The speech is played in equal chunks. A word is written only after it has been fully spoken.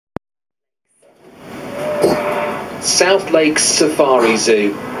South Lakes Safari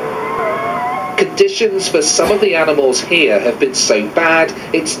Zoo. Conditions for some of the animals here have been so bad,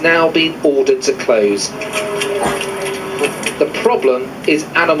 it's now been ordered to close. The problem is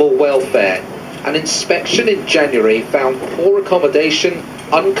animal welfare. An inspection in January found poor accommodation,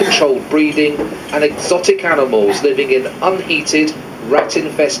 uncontrolled breeding, and exotic animals living in unheated,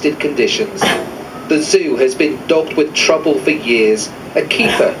 rat-infested conditions. The zoo has been dogged with trouble for years. A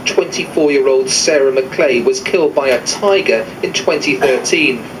keeper, 24-year-old Sarah McClay, was killed by a tiger in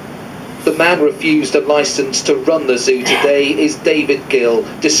 2013. The man refused a licence to run the zoo today is David Gill,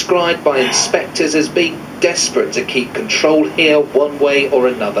 described by inspectors as being desperate to keep control here one way or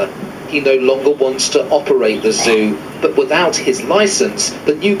another. He no longer wants to operate the zoo, but without his licence,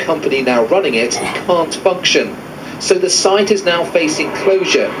 the new company now running it can't function. So the site is now facing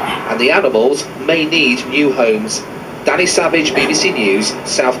closure, and the animals may need new homes. Danny Savage, BBC News,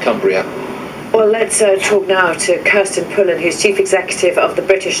 South Cumbria. Well, let's talk now to Kirsten Pullen, who's Chief Executive of the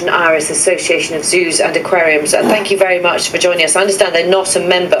British and Irish Association of Zoos and Aquariums. Thank you very much for joining us. I understand they're not a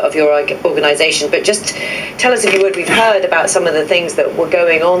member of your organisation, but just tell us, if you would, we've heard about some of the things that were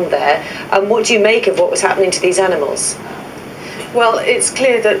going on there. What do you make of what was happening to these animals? Well, it's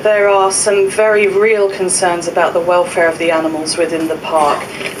clear that there are some very real concerns about the welfare of the animals within the park.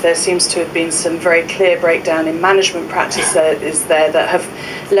 There seems to have been some very clear breakdown in management practice that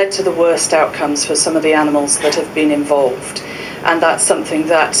have led to the worst outcomes for some of the animals that have been involved. And that's something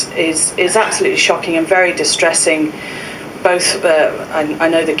that is absolutely shocking and very distressing. Both, I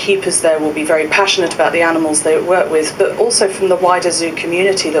know the keepers there will be very passionate about the animals they work with, but also from the wider zoo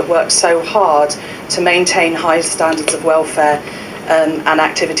community that works so hard to maintain high standards of welfare and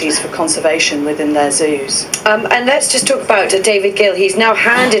activities for conservation within their zoos. And let's just talk about David Gill. He's now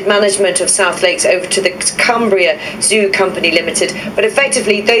handed management of South Lakes over to the Cumbria Zoo Company Limited, but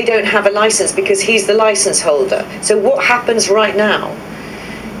effectively they don't have a licence because he's the licence holder. So what happens right now?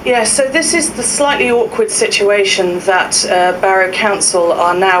 Yeah, so this is the slightly awkward situation that Barrow Council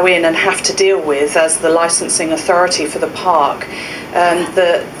are now in and have to deal with as the licensing authority for the park.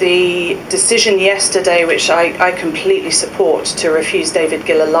 The decision yesterday, which I completely support, to refuse David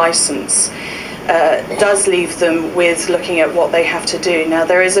Gill a licence, does leave them with looking at what they have to do. Now,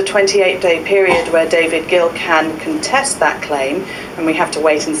 there is a 28-day period where David Gill can contest that claim, and we have to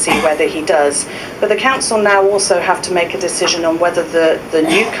wait and see whether he does. But the council now also have to make a decision on whether the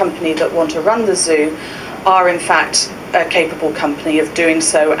new company that want to run the zoo are in fact a capable company of doing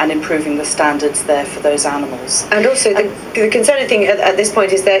so and improving the standards there for those animals. And also the concerning thing at this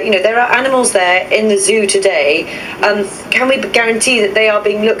point is that there are animals there in the zoo today. Can we guarantee that they are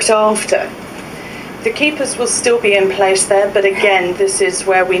being looked after? The keepers will still be in place there, but again, this is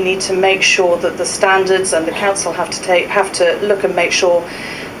where we need to make sure that the standards, and the council have to look and make sure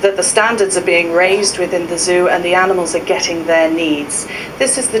that the standards are being raised within the zoo and the animals are getting their needs.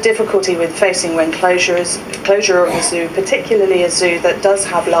 This is the difficulty with facing when closure of a zoo, particularly a zoo that does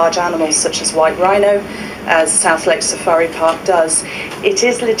have large animals such as white rhino, as South Lakes Safari Park does. It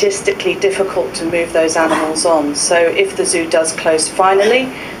is logistically difficult to move those animals on. So if the zoo does close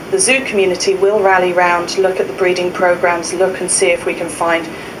finally, the zoo community will rally round, look at the breeding programs, look and see if we can find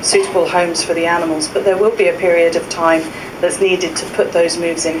suitable homes for the animals. But there will be a period of time that's needed to put those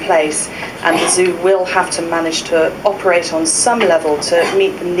moves in place, and the zoo will have to manage to operate on some level to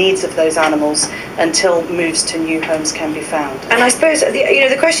meet the needs of those animals until moves to new homes can be found. And I suppose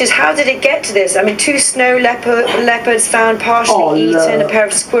the question is, how did it get to this? I mean, 2 snow leopards found partially eaten, a pair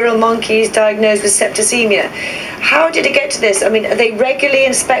of squirrel monkeys diagnosed with septicemia. How did it get to this? I mean, are they regularly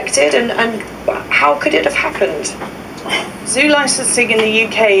inspected, and how could it have happened? Zoo licensing in the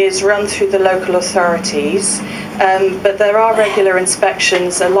UK is run through the local authorities, but there are regular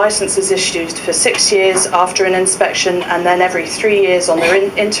inspections. A licence is issued for 6 years after an inspection, and then every 3 years on their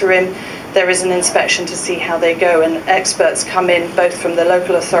interim there is an inspection to see how they go, and experts come in both from the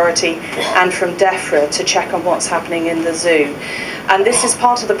local authority and from DEFRA to check on what's happening in the zoo. And this is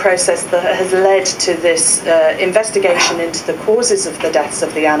part of the process that has led to this investigation into the causes of the deaths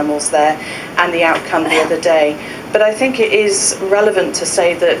of the animals there and the outcome the other day. But I think it is relevant to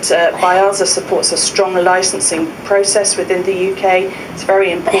say that BIASA supports a strong licensing process within the UK. It's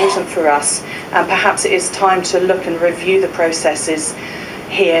very important for us, and perhaps it is time to look and review the processes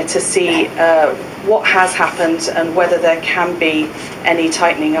here to see what has happened and whether there can be any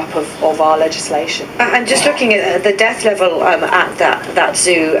tightening up of our legislation. And just looking at the death level at that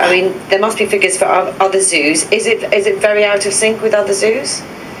zoo, I mean, there must be figures for other zoos. Is it very out of sync with other zoos?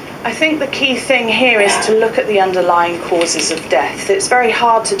 I think the key thing here is to look at the underlying causes of death. It's very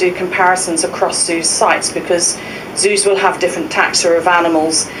hard to do comparisons across zoo sites because zoos will have different taxa of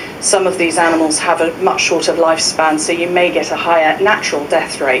animals. Some of these animals have a much shorter lifespan, so you may get a higher natural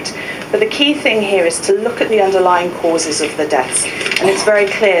death rate. But the key thing here is to look at the underlying causes of the deaths. And it's very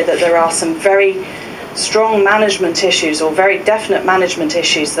clear that there are some very strong management issues, or very definite management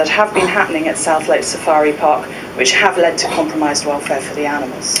issues, that have been happening at South Lakes Safari Park, which have led to compromised welfare for the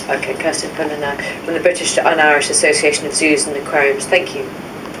animals. Okay, Kirsten Pullen now from the British and Irish Association of Zoos and Aquariums. Thank you.